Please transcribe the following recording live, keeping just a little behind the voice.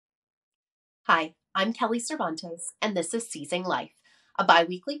Hi, I'm Kelly Cervantes, and this is Seizing Life, a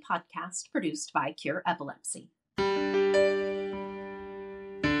bi-weekly podcast produced by Cure Epilepsy.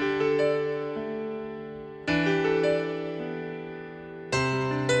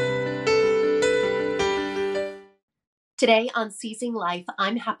 Today on Seizing Life,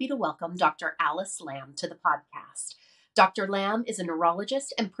 I'm happy to welcome Dr. Alice Lamb to the podcast. Dr. Lamb is a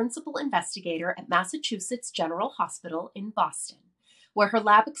neurologist and principal investigator at Massachusetts General Hospital in Boston, where her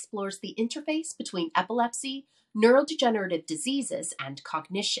lab explores the interface between epilepsy, neurodegenerative diseases, and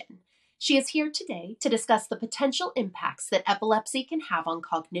cognition. She is here today to discuss the potential impacts that epilepsy can have on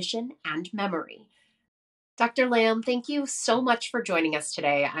cognition and memory. Dr. Lamb, thank you so much for joining us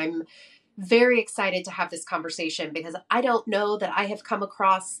today. I'm very excited to have this conversation because I don't know that I have come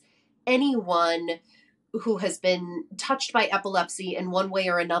across anyone who has been touched by epilepsy in one way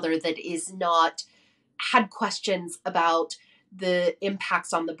or another that is not had questions about the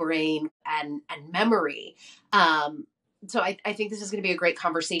impacts on the brain and memory. So I think this is going to be a great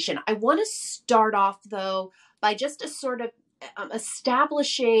conversation. I want to start off, though, by just a sort of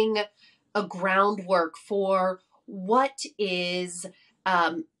establishing a groundwork for what is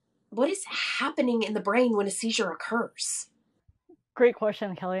happening in the brain when a seizure occurs. Great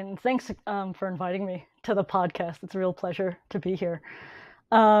question, Kelly, and thanks for inviting me to the podcast. It's a real pleasure to be here.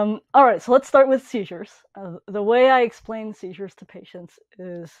 All right, so let's start with seizures. The way I explain seizures to patients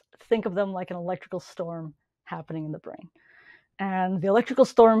is think of them like an electrical storm happening in the brain. And the electrical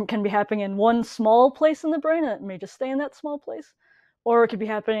storm can be happening in one small place in the brain, and it may just stay in that small place, or it could be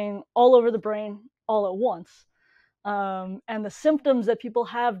happening all over the brain all at once. And the symptoms that people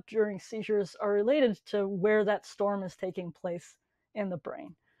have during seizures are related to where that storm is taking place in the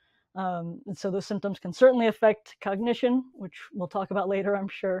brain. And so those symptoms can certainly affect cognition, which we'll talk about later, I'm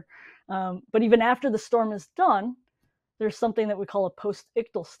sure. But even after the storm is done, there's something that we call a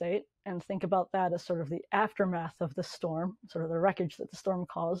post-ictal state, and think about that as sort of the aftermath of the storm, sort of the wreckage that the storm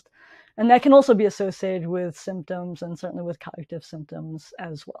caused. And that can also be associated with symptoms and certainly with cognitive symptoms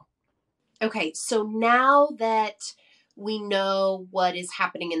as well. Okay, so now that we know what is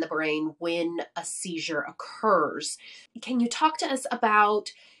happening in the brain when a seizure occurs, can you talk to us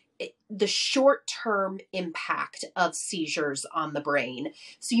about the short-term impact of seizures on the brain?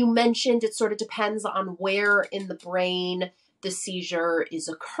 So you mentioned it sort of depends on where in the brain the seizure is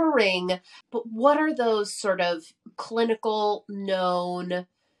occurring, but what are those sort of clinical, known,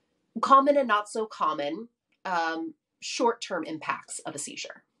 common and not so common, short-term impacts of a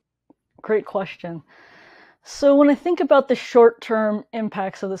seizure? Great question. So when I think about the short-term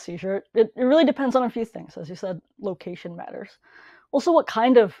impacts of the seizure, it really depends on a few things. As you said, location matters. Also, what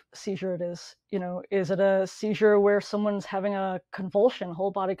kind of seizure it is. Is it a seizure where someone's having a convulsion,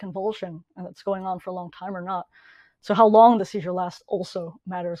 whole body convulsion, and it's going on for a long time or not? So how long the seizure lasts also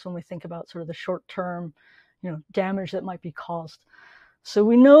matters when we think about sort of the short-term, damage that might be caused. So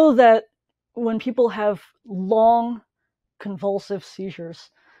we know that when people have long convulsive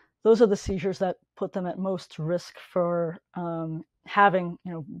seizures, those are the seizures that put them at most risk for having,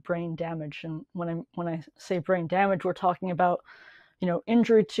 brain damage. And when I say brain damage, we're talking about,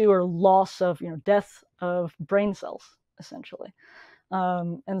 injury to or loss of, death of brain cells, essentially.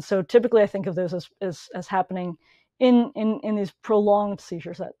 And so typically I think of those as happening in these prolonged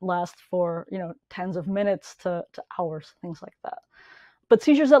seizures that last for, tens of minutes to hours, things like that. But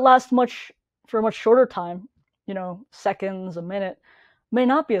seizures that last for a much shorter time, seconds, a minute, may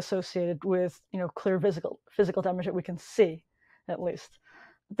not be associated with, clear physical damage that we can see, at least.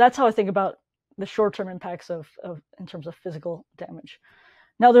 That's how I think about the short-term impacts of in terms of physical damage.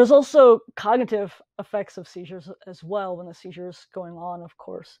 Now, there's also cognitive effects of seizures as well when the seizure is going on, of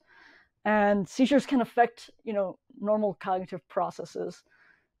course. And seizures can affect, normal cognitive processes.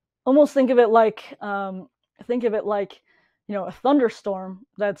 Almost think of it like, a thunderstorm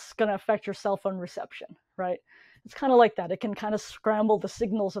that's going to affect your cell phone reception, right? It's kind of like that. It can kind of scramble the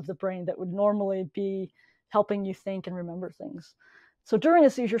signals of the brain that would normally be helping you think and remember things. So during a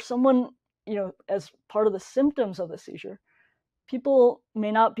seizure, someone, as part of the symptoms of the seizure, people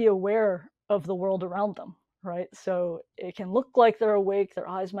may not be aware of the world around them, right? So it can look like they're awake, their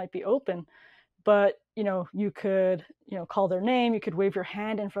eyes might be open, but, you could, call their name, you could wave your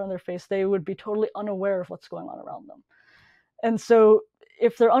hand in front of their face, they would be totally unaware of what's going on around them. And so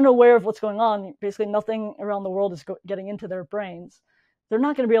if they're unaware of what's going on, basically nothing around the world is getting into their brains, they're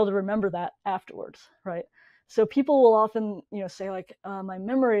not going to be able to remember that afterwards, right? So people will often, say like, my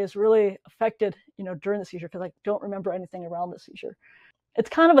memory is really affected, during the seizure because I don't remember anything around the seizure. It's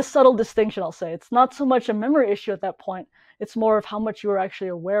kind of a subtle distinction, I'll say. It's not so much a memory issue at that point. It's more of how much you were actually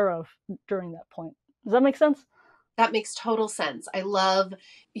aware of during that point. Does that make sense? That makes total sense. I love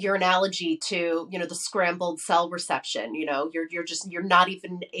your analogy to, the scrambled cell reception. You're not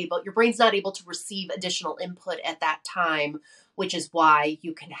even able, your brain's not able to receive additional input at that time, which is why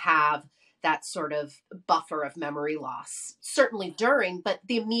you can have that sort of buffer of memory loss, certainly during, but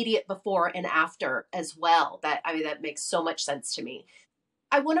the immediate before and after as well. That makes so much sense to me.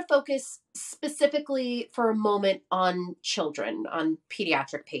 I want to focus specifically for a moment on children, on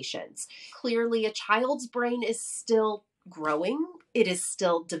pediatric patients. Clearly, a child's brain is still growing, it is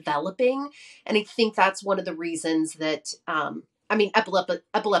still developing. And I think that's one of the reasons that,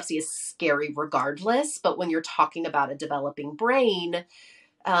 epilepsy is scary regardless, but when you're talking about a developing brain,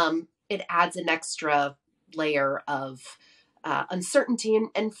 it adds an extra layer of uncertainty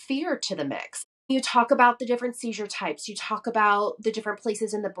and fear to the mix. You talk about the different seizure types, you talk about the different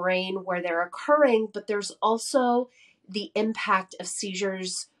places in the brain where they're occurring, but there's also the impact of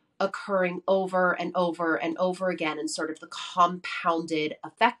seizures occurring over and over and over again and sort of the compounded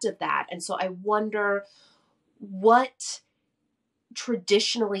effect of that. And so I wonder what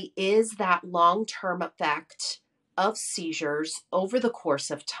traditionally is that long-term effect of seizures over the course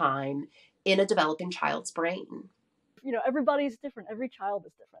of time in a developing child's brain. Everybody's different. Every child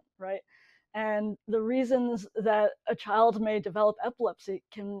is different, right? And the reasons that a child may develop epilepsy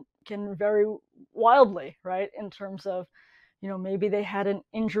can vary wildly, right? In terms of, maybe they had an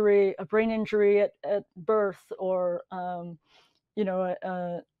injury, a brain injury at birth, or, a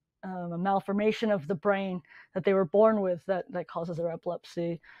malformation of the brain that they were born with that causes their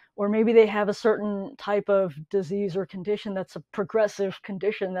epilepsy. Or maybe they have a certain type of disease or condition that's a progressive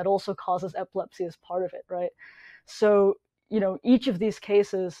condition that also causes epilepsy as part of it, right? So, each of these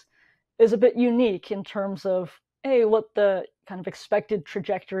cases is a bit unique in terms of, what the kind of expected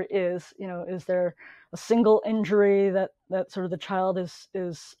trajectory is. Is there a single injury that sort of the child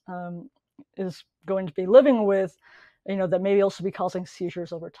is going to be living with, that may also be causing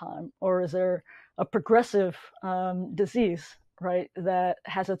seizures over time? Or is there a progressive disease, right, that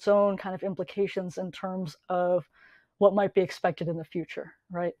has its own kind of implications in terms of what might be expected in the future,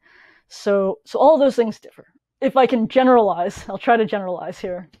 right? So all those things differ. If I can generalize, I'll try to generalize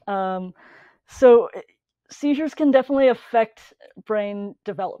here. So seizures can definitely affect brain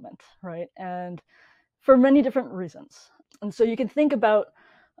development, right? And for many different reasons. And so you can think about,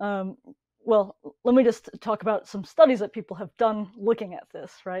 let me just talk about some studies that people have done looking at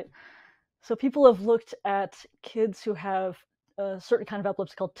this, right? So people have looked at kids who have a certain kind of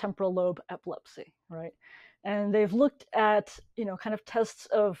epilepsy called temporal lobe epilepsy, right? And they've looked at, kind of tests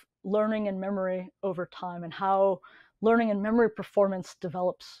of learning and memory over time and how learning and memory performance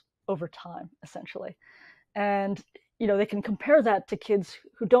develops over time, essentially. And, they can compare that to kids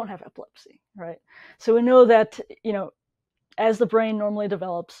who don't have epilepsy, right? So we know that, as the brain normally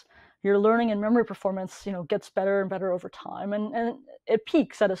develops, your learning and memory performance, gets better and better over time, and it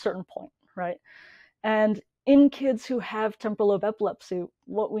peaks at a certain point, right? And in kids who have temporal lobe epilepsy,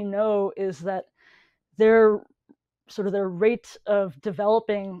 what we know is that their rate of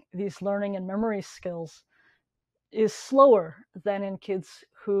developing these learning and memory skills is slower than in kids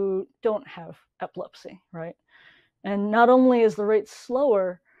who don't have epilepsy, right? And not only is the rate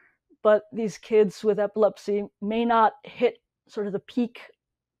slower, but these kids with epilepsy may not hit sort of the peak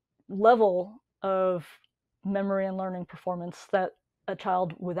level of memory and learning performance that a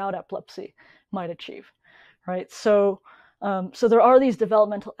child without epilepsy might achieve, right? So there are these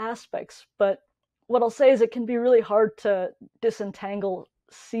developmental aspects, but what I'll say is it can be really hard to disentangle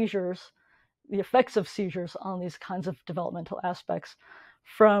seizures, the effects of seizures on these kinds of developmental aspects,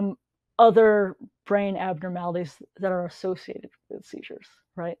 from other brain abnormalities that are associated with seizures,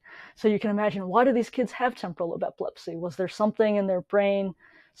 right? So you can imagine, why do these kids have temporal lobe epilepsy? Was there something in their brain,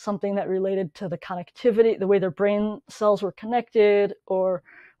 something that related to the connectivity, the way their brain cells were connected? Or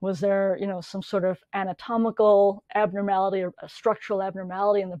was there, some sort of anatomical abnormality or a structural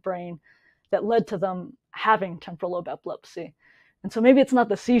abnormality in the brain that led to them having temporal lobe epilepsy? And so maybe it's not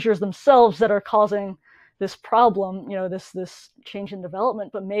the seizures themselves that are causing this problem, this change in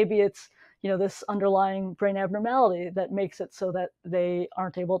development, but maybe it's, this underlying brain abnormality that makes it so that they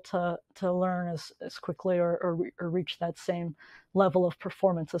aren't able to learn as quickly or reach that same level of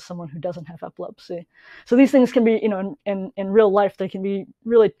performance as someone who doesn't have epilepsy. So these things can be, in real life, they can be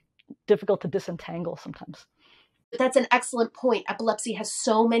really difficult to disentangle sometimes. That's an excellent point. Epilepsy has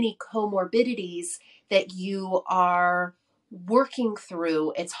so many comorbidities that you are working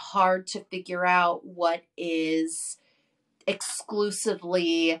through. It's hard to figure out what is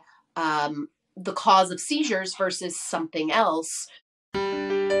exclusively the cause of seizures versus something else.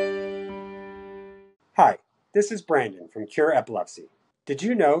 Hi, this is Brandon from Cure Epilepsy. Did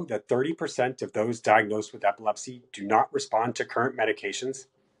you know that 30% of those diagnosed with epilepsy do not respond to current medications?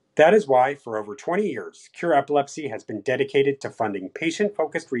 That is why, for over 20 years, Cure Epilepsy has been dedicated to funding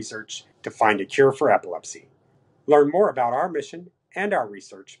patient-focused research to find a cure for epilepsy. Learn more about our mission and our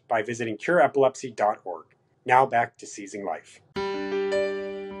research by visiting cureepilepsy.org. Now back to Seizing Life.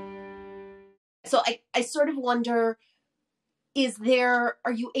 So I sort of wonder,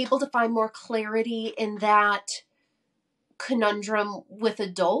 are you able to find more clarity in that conundrum with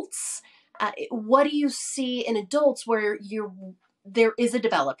adults? What do you see in adults where there is a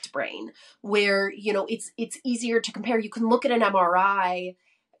developed brain, where it's easier to compare? You can look at an MRI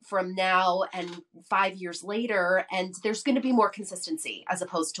from now and 5 years later, and there's going to be more consistency as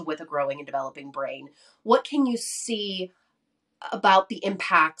opposed to with a growing and developing brain. What can you see about the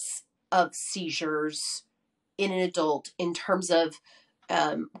impacts of seizures in an adult in terms of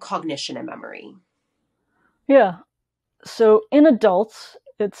cognition and memory? Yeah. So in adults,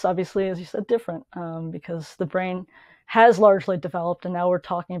 it's obviously, as you said, different because the brain has largely developed, and now we're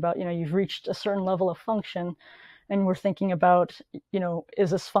talking about, you've reached a certain level of function, and we're thinking about,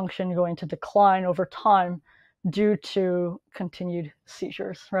 is this function going to decline over time due to continued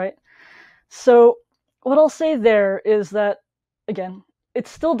seizures, right? So what I'll say there is that, again, it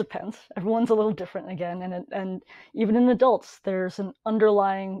still depends. Everyone's a little different again, and even in adults, there's an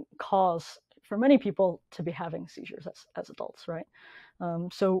underlying cause for many people to be having seizures as adults, right?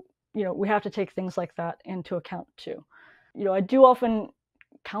 So we have to take things like that into account too. I do often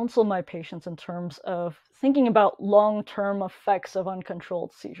counsel my patients in terms of thinking about long-term effects of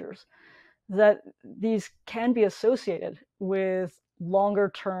uncontrolled seizures, that these can be associated with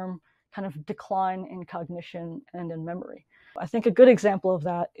longer-term kind of decline in cognition and in memory. I think a good example of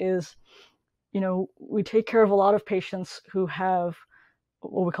that is, we take care of a lot of patients who have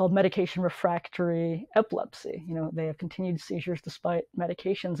what we call medication refractory epilepsy. They have continued seizures despite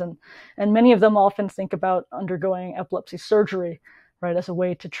medications, and many of them often think about undergoing epilepsy surgery, right, as a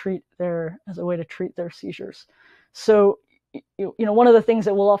way to treat their seizures. So, one of the things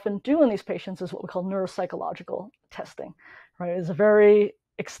that we'll often do in these patients is what we call neuropsychological testing, right? It's a very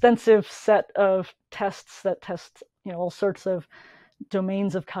extensive set of tests that test, all sorts of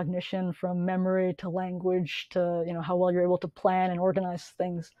domains of cognition, from memory to language to how well you're able to plan and organize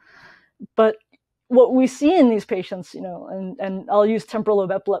things. But what we see in these patients, and I'll use temporal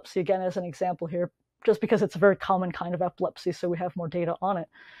lobe epilepsy again as an example here, just because it's a very common kind of epilepsy, so we have more data on it.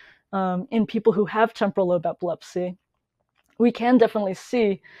 In people who have temporal lobe epilepsy, we can definitely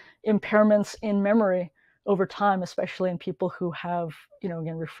see impairments in memory over time, especially in people who have,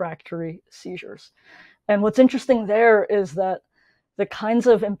 again, refractory seizures. And what's interesting there is that the kinds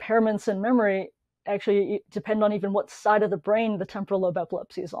of impairments in memory actually depend on even what side of the brain the temporal lobe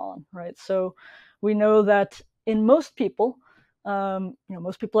epilepsy is on, right? So we know that in most people,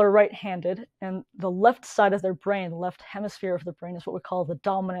 most people are right-handed, and the left side of their brain, the left hemisphere of the brain, is what we call the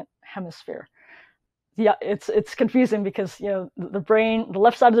dominant hemisphere. Yeah, it's confusing because the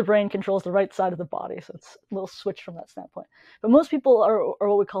left side of the brain controls the right side of the body, so it's a little switch from that standpoint. But most people are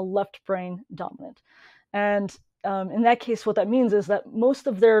what we call left brain dominant, and in that case, what that means is that most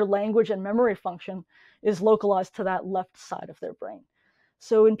of their language and memory function is localized to that left side of their brain.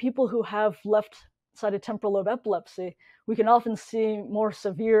 So in people who have left-sided temporal lobe epilepsy, we can often see more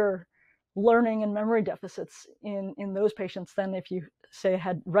severe learning and memory deficits in those patients than if you, say,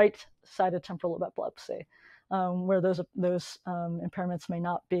 had right-sided temporal lobe epilepsy, where those impairments may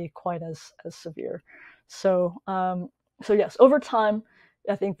not be quite as severe. So yes, over time,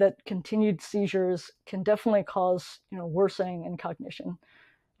 I think that continued seizures can definitely cause, worsening in cognition.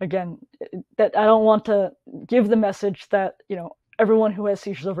 Again, that I don't want to give the message that, everyone who has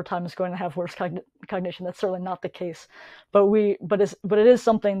seizures over time is going to have worse cognition. That's certainly not the case. But it is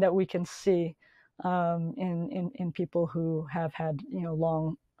something that we can see in people who have had, a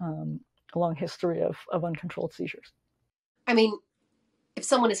long history of uncontrolled seizures. I mean, if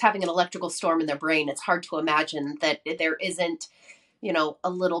someone is having an electrical storm in their brain, it's hard to imagine that there isn't a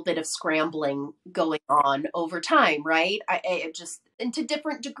little bit of scrambling going on over time, right? I just, and to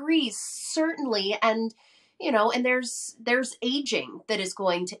different degrees, certainly. And, and there's aging that is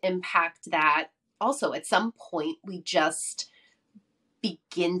going to impact that also. At some point, we just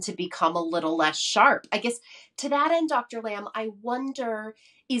begin to become a little less sharp. I guess to that end, Dr. Lamb, I wonder,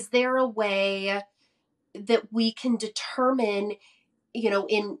 is there a way that we can determine,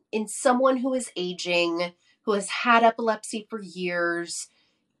 in someone who is aging, who has had epilepsy for years,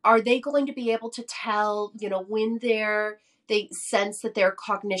 are they going to be able to tell, when they sense that their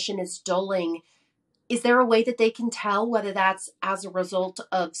cognition is dulling? Is there a way that they can tell whether that's as a result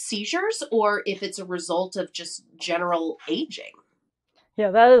of seizures or if it's a result of just general aging? Yeah,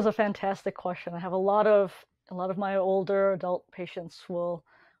 that is a fantastic question. I have a lot of my older adult patients will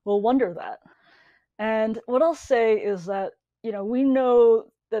wonder that. And what I'll say is that, we know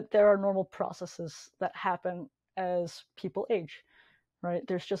that there are normal processes that happen as people age, right?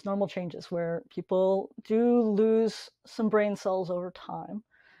 There's just normal changes where people do lose some brain cells over time.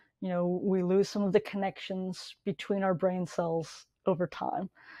 We lose some of the connections between our brain cells over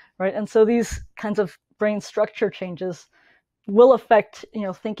time, right? And so these kinds of brain structure changes will affect,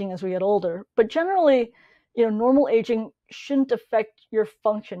 thinking as we get older. But generally, normal aging shouldn't affect your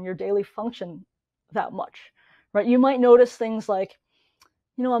function, your daily function that much, right? You might notice things like,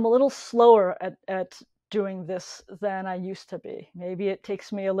 I'm a little slower at doing this than I used to be. Maybe it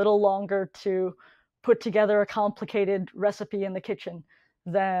takes me a little longer to put together a complicated recipe in the kitchen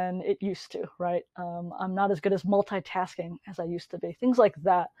than it used to, right? I'm not as good as multitasking as I used to be. Things like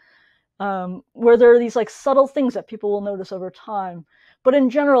that, where there are these like subtle things that people will notice over time. But in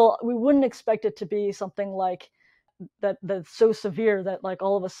general, we wouldn't expect it to be something like that's so severe that like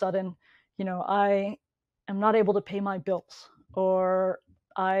all of a sudden, I am not able to pay my bills, or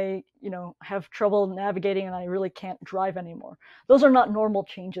I, have trouble navigating and I really can't drive anymore. Those are not normal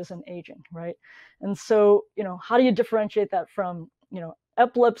changes in aging, right? And so, how do you differentiate that from,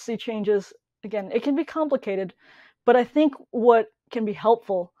 epilepsy changes? Again, it can be complicated, but I think what can be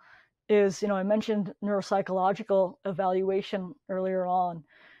helpful is, I mentioned neuropsychological evaluation earlier on.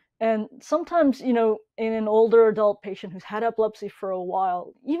 And sometimes, in an older adult patient who's had epilepsy for a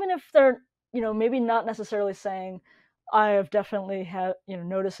while, even if they're, maybe not necessarily saying, I have definitely had,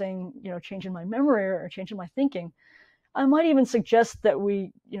 noticing, change in my memory or change in my thinking, I might even suggest that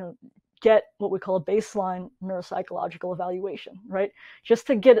we, get what we call a baseline neuropsychological evaluation, right? Just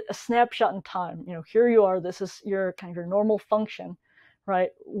to get a snapshot in time. Here you are, this is your kind of your normal function,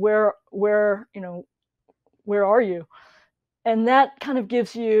 right? Where are you? And that kind of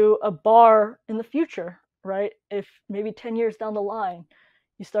gives you a bar in the future, right? If maybe 10 years down the line,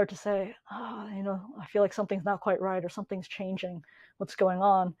 you start to say, I feel like something's not quite right, or something's changing, what's going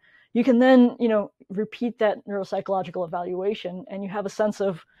on? You can then, repeat that neuropsychological evaluation, and you have a sense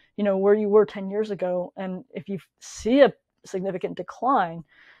of, where you were 10 years ago. And if you see a significant decline,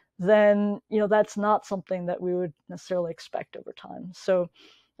 then, that's not something that we would necessarily expect over time. So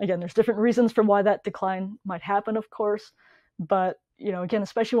again, there's different reasons for why that decline might happen, of course. But, again,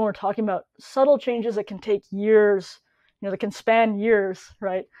 especially when we're talking about subtle changes that can take years, that can span years,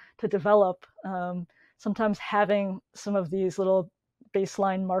 right, to develop. Sometimes having some of these little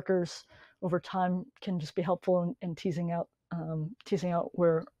baseline markers over time can just be helpful in teasing out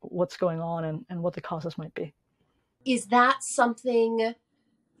what's going on and what the causes might be. Is that something?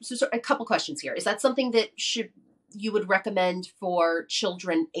 So a couple questions here. Is that something that you would recommend for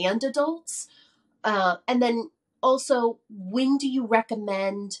children and adults? And then also, when do you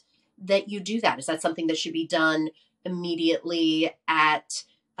recommend that you do that? Is that something that should be done immediately at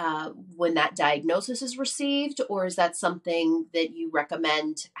when that diagnosis is received, or is that something that you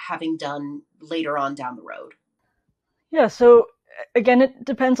recommend having done later on down the road? Yeah, so again, it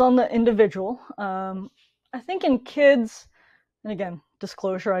depends on the individual. I think in kids, and again,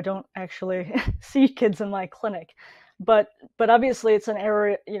 disclosure, I don't actually see kids in my clinic, but obviously it's an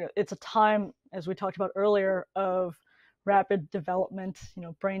area, it's a time, as we talked about earlier, of rapid development,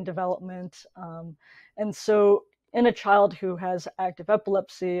 brain development. And so in a child who has active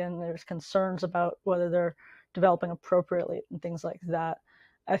epilepsy and there's concerns about whether they're developing appropriately and things like that,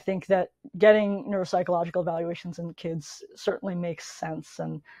 I think that getting neuropsychological evaluations in kids certainly makes sense.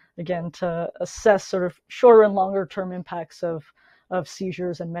 And again, to assess sort of shorter and longer term impacts of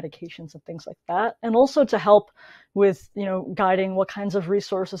seizures and medications and things like that. And also to help with, guiding what kinds of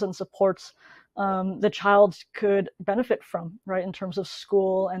resources and supports the child could benefit from, right, in terms of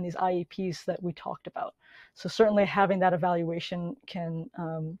school and these IEPs that we talked about. So certainly having that evaluation can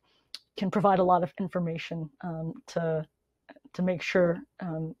provide a lot of information to make sure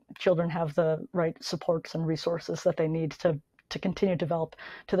children have the right supports and resources that they need to continue to develop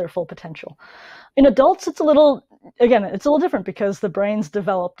to their full potential. In adults, it's a little different because the brain's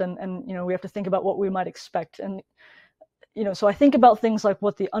developed and we have to think about what we might expect. And, so I think about things like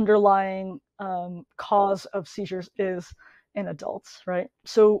what the underlying cause of seizures is in adults, right?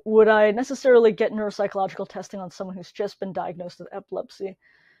 So would I necessarily get neuropsychological testing on someone who's just been diagnosed with epilepsy?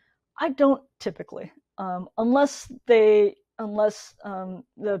 I don't typically, unless the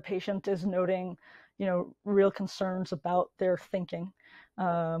patient is noting, real concerns about their thinking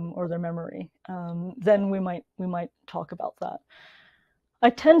or their memory. Then we might talk about that. I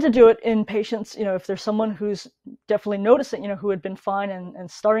tend to do it in patients, if there's someone who's definitely noticing, who had been fine and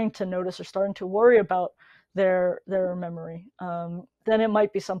starting to notice or starting to worry about their memory. then it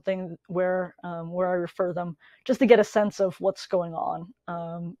might be something where I refer them just to get a sense of what's going on,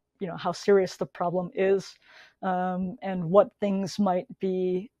 how serious the problem is, and what things might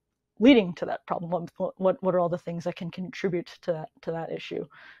be leading to that problem. What are all the things that can contribute to that issue,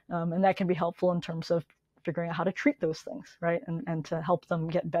 and that can be helpful in terms of figuring out how to treat those things, right, and to help them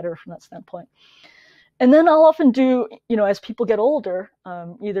get better from that standpoint. And then I'll often do, as people get older,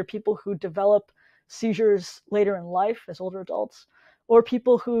 either people who develop seizures later in life as older adults, or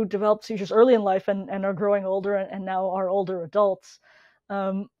people who develop seizures early in life and are growing older and now are older adults.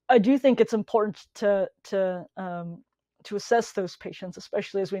 I do think it's important to assess those patients,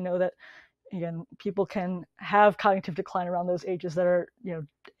 especially as we know that, again, people can have cognitive decline around those ages that are,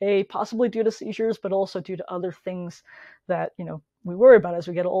 possibly due to seizures, but also due to other things that, we worry about as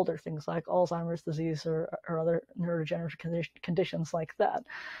we get older, things like Alzheimer's disease or other neurodegenerative conditions like that.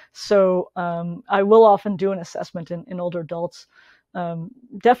 So I will often do an assessment in older adults,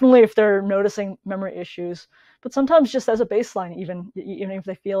 definitely if they're noticing memory issues, but sometimes just as a baseline, even if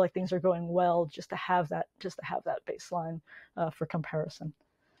they feel like things are going well, just to have that baseline for comparison.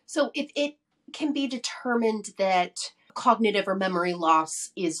 So if it can be determined that cognitive or memory loss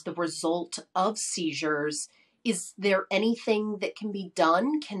is the result of seizures, is there anything that can be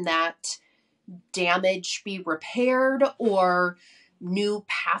done? Can that damage be repaired or new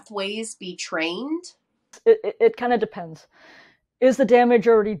pathways be trained? It kind of depends. Is the damage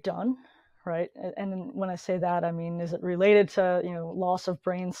already done, right? And when I say that, I mean, is it related to, loss of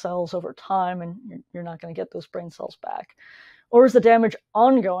brain cells over time, and you're not going to get those brain cells back? Or is the damage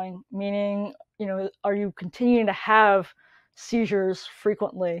ongoing, meaning, are you continuing to have seizures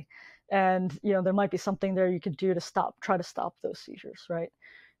frequently? And, there might be something there you could do to try to stop those seizures, right?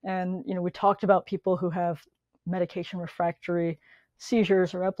 And, we talked about people who have medication refractory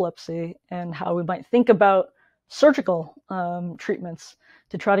seizures or epilepsy and how we might think about surgical treatments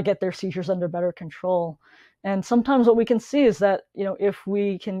to try to get their seizures under better control. And sometimes what we can see is that, if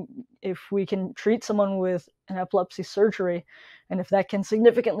we can treat someone with an epilepsy surgery, and if that can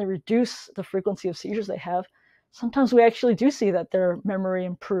significantly reduce the frequency of seizures they have, sometimes we actually do see that their memory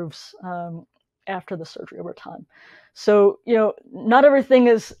improves after the surgery over time. So, not everything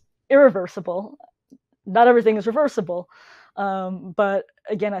is irreversible. Not everything is reversible. But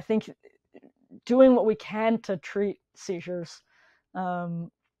again, I think doing what we can to treat seizures, I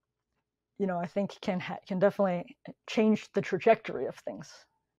think can definitely change the trajectory of things.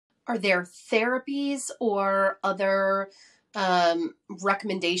 Are there therapies or other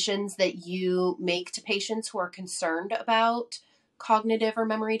recommendations that you make to patients who are concerned about cognitive or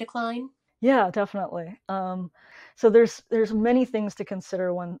memory decline? Yeah, definitely. So there's many things to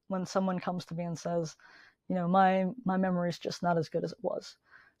consider when someone comes to me and says, my memory is just not as good as it was.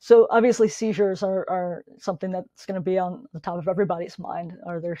 So obviously seizures are something that's going to be on the top of everybody's mind.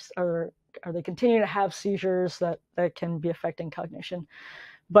 Are they continuing to have seizures that can be affecting cognition?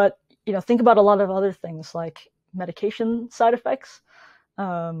 But think about a lot of other things like medication side effects,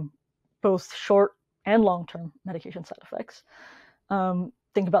 both short and long-term medication side effects.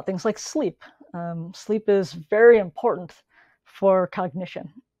 Think about things like sleep. Sleep is very important for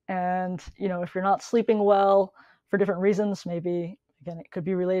cognition. And, if you're not sleeping well for different reasons, maybe, again, it could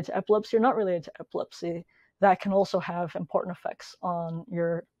be related to epilepsy or not related to epilepsy, that can also have important effects on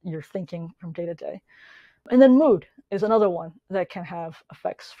your thinking from day to day. And then mood is another one that can have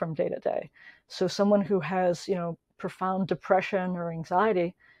effects from day to day. So someone who has, profound depression or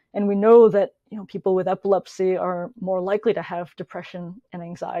anxiety, and we know that, people with epilepsy are more likely to have depression and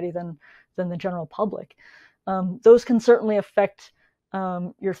anxiety than the general public. Those can certainly affect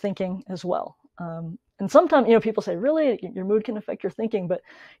your thinking as well. And sometimes, people say, really, your mood can affect your thinking. But,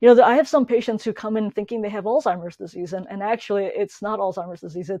 I have some patients who come in thinking they have Alzheimer's disease, and actually it's not Alzheimer's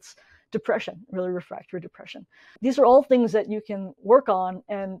disease, it's depression, really refractory depression. These are all things that you can work on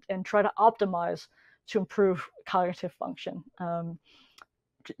and try to optimize to improve cognitive function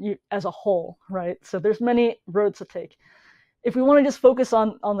as a whole, right? So there's many roads to take. If we want to just focus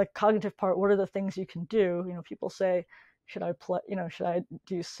on the cognitive part, what are the things you can do? People say, should I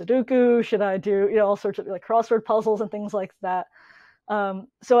do Sudoku? Should I do, all sorts of like crossword puzzles and things like that?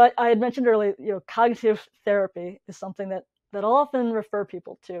 So I had mentioned earlier, cognitive therapy is something that I'll often refer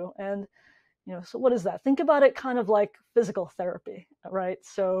people to. And, so what is that? Think about it kind of like physical therapy, right?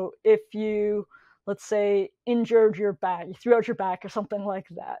 So if you, let's say, injured your back, you threw out your back or something like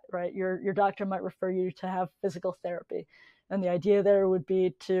that, right? Your doctor might refer you to have physical therapy. And the idea there would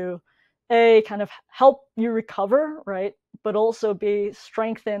be to, kind of help you recover, right? But also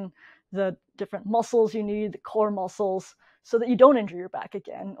strengthen the different muscles you need, the core muscles, so that you don't injure your back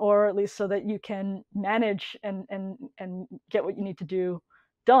again, or at least so that you can manage and get what you need to do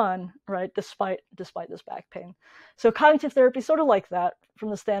done, right, despite this back pain. So cognitive therapy is sort of like that from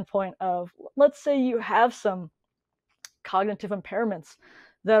the standpoint of, let's say you have some cognitive impairments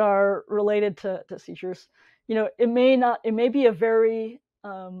that are related to seizures. It may be a very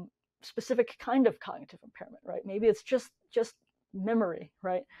specific kind of cognitive impairment, right? Maybe it's just memory,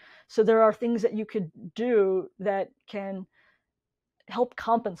 right? So there are things that you could do that can help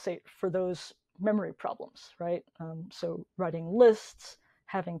compensate for those memory problems, right? So writing lists,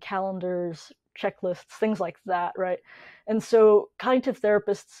 having calendars, checklists, things like that, right? And so cognitive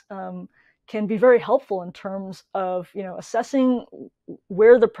therapists can be very helpful in terms of, assessing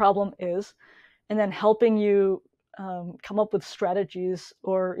where the problem is, and then helping you come up with strategies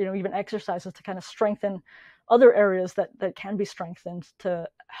or, even exercises to kind of strengthen other areas that can be strengthened to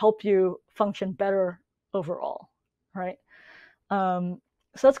help you function better overall, right? So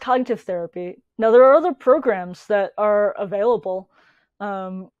that's cognitive therapy. Now, there are other programs that are available.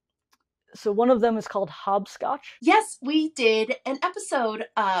 So one of them is called Hopscotch. Yes, we did an episode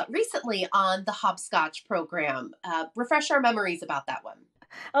recently on the Hopscotch program. Refresh our memories about that one.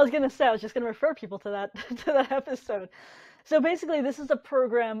 I was just going to refer people to that episode. So basically, this is a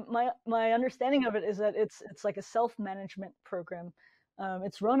program. My understanding of it is that it's like a self-management program.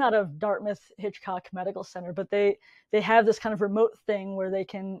 It's run out of Dartmouth Hitchcock Medical Center, but they have this kind of remote thing where they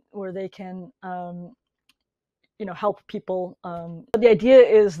can help people. The idea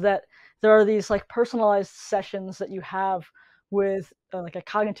is that there are these like personalized sessions that you have with like a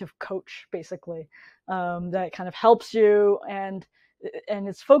cognitive coach, basically, that kind of helps you, and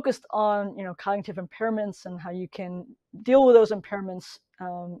it's focused on cognitive impairments and how you can deal with those impairments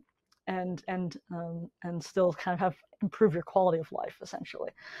and still kind of improve your quality of life,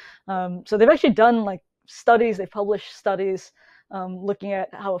 essentially. So they've actually done like studies. They've published studies looking at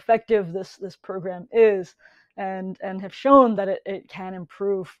how effective this program is, and have shown that it can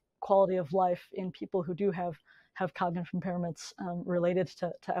improve quality of life in people who do have cognitive impairments related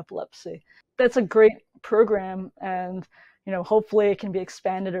to epilepsy. That's a great program, and hopefully it can be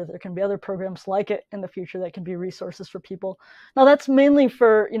expanded, or there can be other programs like it in the future that can be resources for people. Now, that's mainly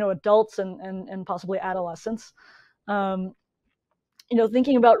for adults and possibly adolescents.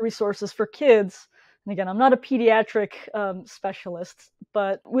 Thinking about resources for kids, and again, I'm not a pediatric specialist,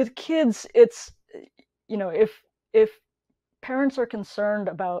 but with kids, it's if parents are concerned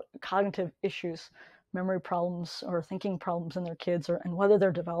about cognitive issues, memory problems or thinking problems in their kids, and whether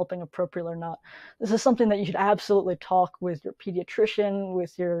they're developing appropriately or not, this is something that you should absolutely talk with your pediatrician,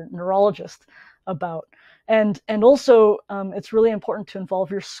 with your neurologist about. And also, it's really important to involve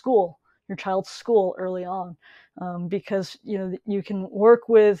your child's school early on, because you can work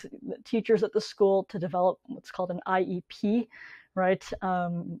with teachers at the school to develop what's called an IEP, right?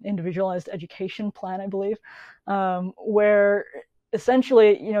 Individualized education plan, I believe, where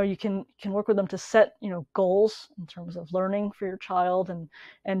essentially, you can work with them to set, goals in terms of learning for your child,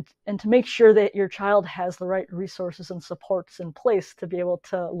 and to make sure that your child has the right resources and supports in place to be able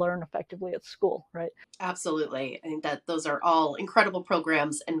to learn effectively at school, right? Absolutely. I think that those are all incredible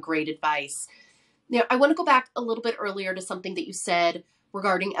programs and great advice. I want to go back a little bit earlier to something that you said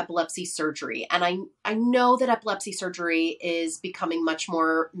regarding epilepsy surgery. And I know that epilepsy surgery is becoming much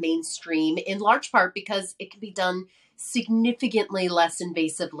more mainstream, in large part because it can be done significantly less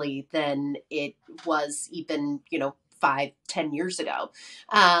invasively than it was even, 5-10 years ago.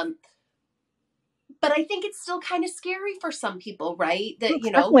 But I think it's still kind of scary for some people, right? That, it's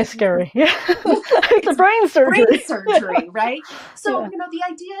definitely scary. Yeah. It's a brain surgery. Brain surgery, right? So, Yeah. The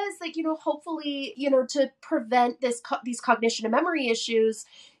idea is that, hopefully, to prevent these cognition and memory issues,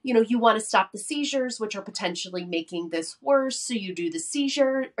 you want to stop the seizures, which are potentially making this worse. So you do the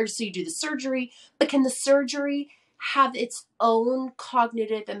surgery, but can the surgery have its own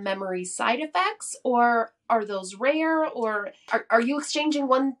cognitive and memory side effects, or are those rare, or are you exchanging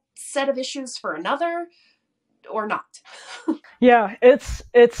one set of issues for another or not? Yeah, it's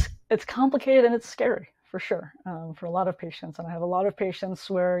complicated and it's scary for sure, for a lot of patients. And I have a lot of patients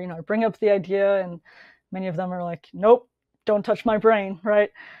where, I bring up the idea and many of them are like, nope, don't touch my brain,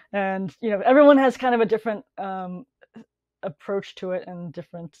 right? And, everyone has kind of a different approach to it and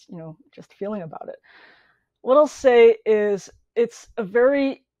different, just feeling about it. What I'll say is it's a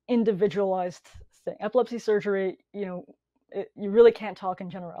very individualized thing. Epilepsy surgery, you really can't talk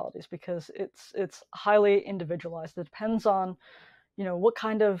in generalities because it's highly individualized. It depends on, what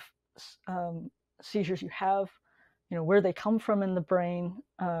kind of seizures you have, where they come from in the brain,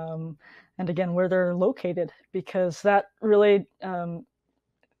 and again, where they're located, because that really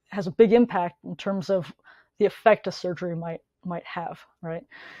has a big impact in terms of the effect a surgery might have, right?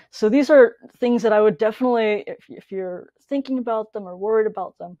 So these are things that I would definitely, if you're thinking about them or worried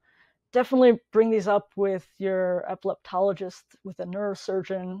about them, definitely bring these up with your epileptologist, with a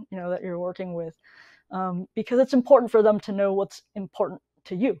neurosurgeon, that you're working with, because it's important for them to know what's important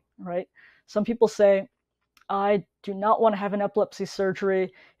to you, right? Some people say, I do not want to have an epilepsy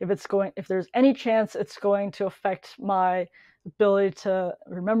surgery if there's any chance it's going to affect my ability to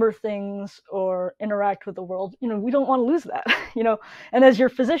remember things or interact with the world. We don't want to lose that, and as your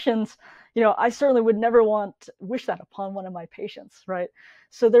physicians, I certainly would never wish that upon one of my patients, right?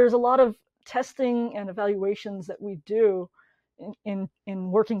 So there's a lot of testing and evaluations that we do in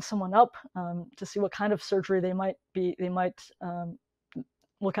working someone up, to see what kind of surgery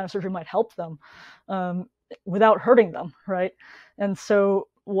what kind of surgery might help them, without hurting them, right? And so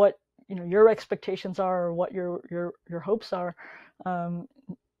what your expectations are, or what your hopes are,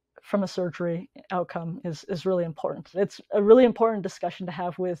 from a surgery outcome is really important. It's a really important discussion to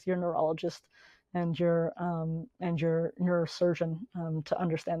have with your neurologist and your neurosurgeon, to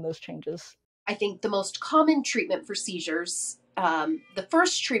understand those changes. I think the most common treatment for seizures, the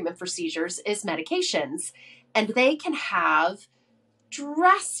first treatment for seizures, is medications, and they can have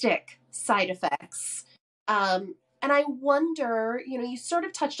drastic side effects. And I wonder, you sort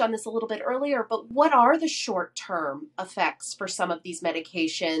of touched on this a little bit earlier, but what are the short-term effects for some of these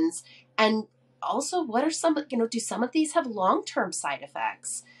medications? And also, what are do some of these have long-term side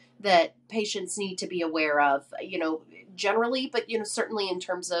effects that patients need to be aware of, generally, but, certainly in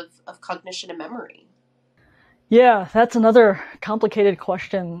terms of cognition and memory? Yeah, that's another complicated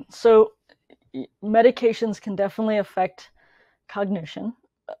question. So medications can definitely affect cognition.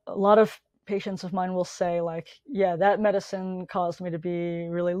 A lot of patients of mine will say, like, yeah, that medicine caused me to be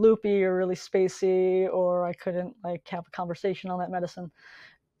really loopy or really spacey, or I couldn't have a conversation on that medicine.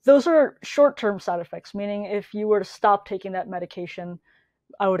 Those are short-term side effects, meaning if you were to stop taking that medication,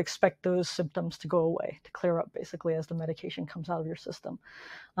 I would expect those symptoms to go away, to clear up basically as the medication comes out of your system.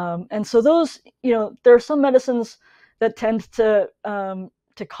 And so those, there are some medicines that tend to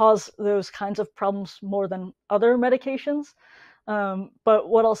cause those kinds of problems more than other medications. But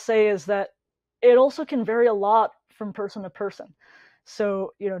what I'll say is that it also can vary a lot from person to person.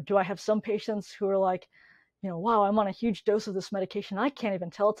 So, do I have some patients who are like, wow, I'm on a huge dose of this medication, I can't even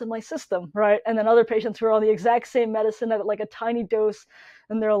tell it's in my system, right? And then other patients who are on the exact same medicine at a tiny dose,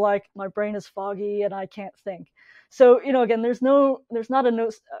 and they're like, my brain is foggy and I can't think. So, again, there's not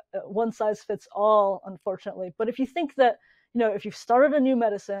a one size fits all, unfortunately. But if you think that, if you've started a new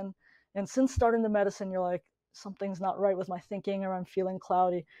medicine, and since starting the medicine, you're like, something's not right with my thinking, or I'm feeling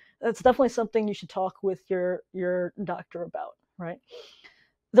cloudy, that's definitely something you should talk with your doctor about, right?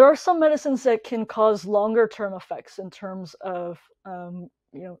 There are some medicines that can cause longer term effects in terms of,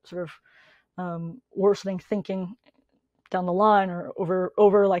 worsening thinking down the line, or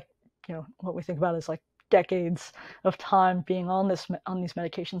over what we think about as decades of time being on these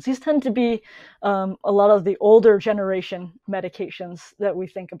medications. These tend to be a lot of the older generation medications that we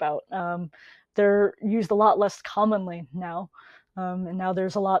think about. They're used a lot less commonly now. And now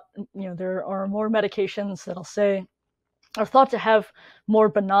there's there are more medications that I'll say are thought to have more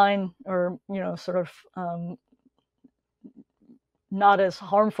benign, or, not as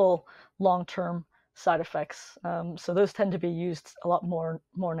harmful long-term side effects. So those tend to be used a lot more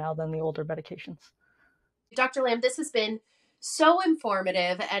now than the older medications. Dr. Lamb, this has been so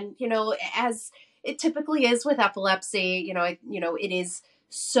informative, and, as it typically is with epilepsy, it is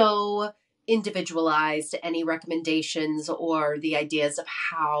so individualized. Any recommendations or the ideas of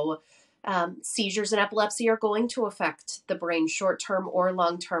how seizures and epilepsy are going to affect the brain short-term or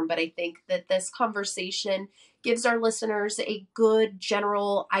long-term. But I think that this conversation gives our listeners a good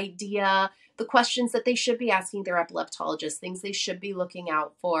general idea, the questions that they should be asking their epileptologist, things they should be looking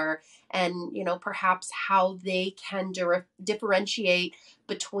out for, and, perhaps how they can differentiate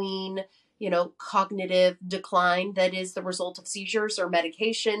between, cognitive decline that is the result of seizures or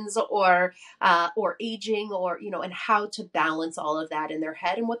medications, or aging, or, and how to balance all of that in their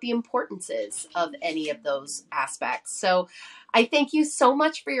head, and what the importance is of any of those aspects. So I thank you so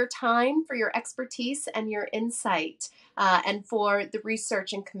much for your time, for your expertise and your insight, and for the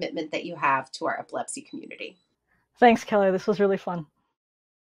research and commitment that you have to our epilepsy community. Thanks, Kelly. This was really fun.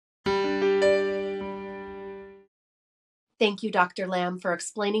 Thank you, Dr. Lamb, for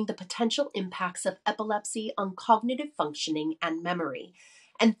explaining the potential impacts of epilepsy on cognitive functioning and memory.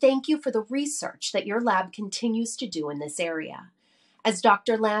 And thank you for the research that your lab continues to do in this area. As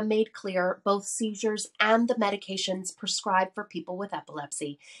Dr. Lamb made clear, both seizures and the medications prescribed for people with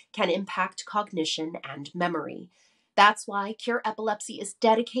epilepsy can impact cognition and memory. That's why Cure Epilepsy is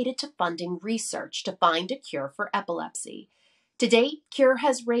dedicated to funding research to find a cure for epilepsy. To date, Cure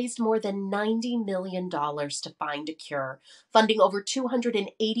has raised more than $90 million to find a cure, funding over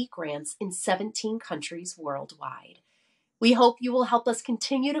 280 grants in 17 countries worldwide. We hope you will help us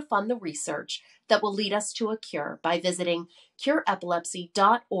continue to fund the research that will lead us to a cure by visiting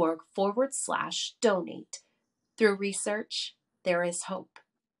cureepilepsy.org/donate. Through research, there is hope.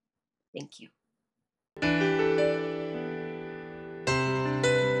 Thank you.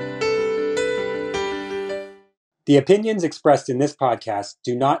 The opinions expressed in this podcast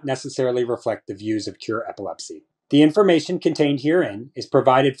do not necessarily reflect the views of Cure Epilepsy. The information contained herein is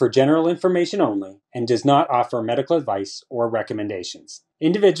provided for general information only and does not offer medical advice or recommendations.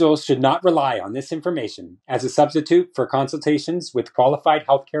 Individuals should not rely on this information as a substitute for consultations with qualified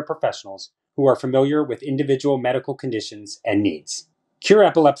healthcare professionals who are familiar with individual medical conditions and needs. Cure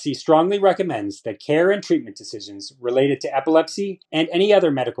Epilepsy strongly recommends that care and treatment decisions related to epilepsy and any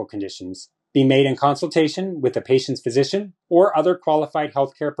other medical conditions be made in consultation with the patient's physician or other qualified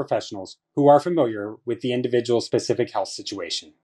healthcare professionals who are familiar with the individual's specific health situation.